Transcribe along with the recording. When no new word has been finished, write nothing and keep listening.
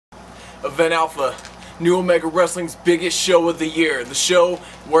Event Alpha, New Omega Wrestling's biggest show of the year. The show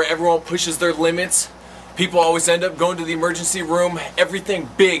where everyone pushes their limits. People always end up going to the emergency room. Everything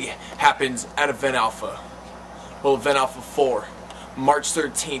big happens at Event Alpha. Well, Event Alpha 4, March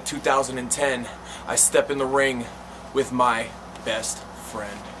 13th, 2010, I step in the ring with my best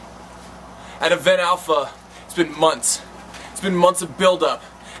friend. At Event Alpha, it's been months. It's been months of build-up,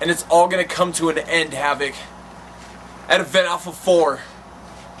 and it's all gonna come to an end, Havoc. At Event Alpha 4,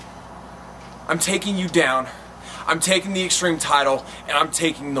 I'm taking you down. I'm taking the Extreme title, and I'm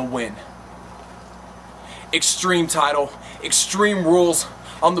taking the win. Extreme title, Extreme Rules,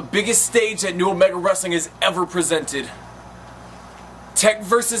 on the biggest stage that New Omega Wrestling has ever presented. Tech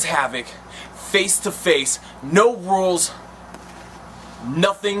versus Havoc, face to face, no rules,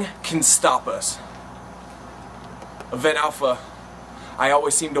 nothing can stop us. Event Alpha, I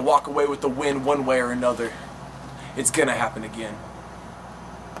always seem to walk away with the win one way or another. It's gonna happen again.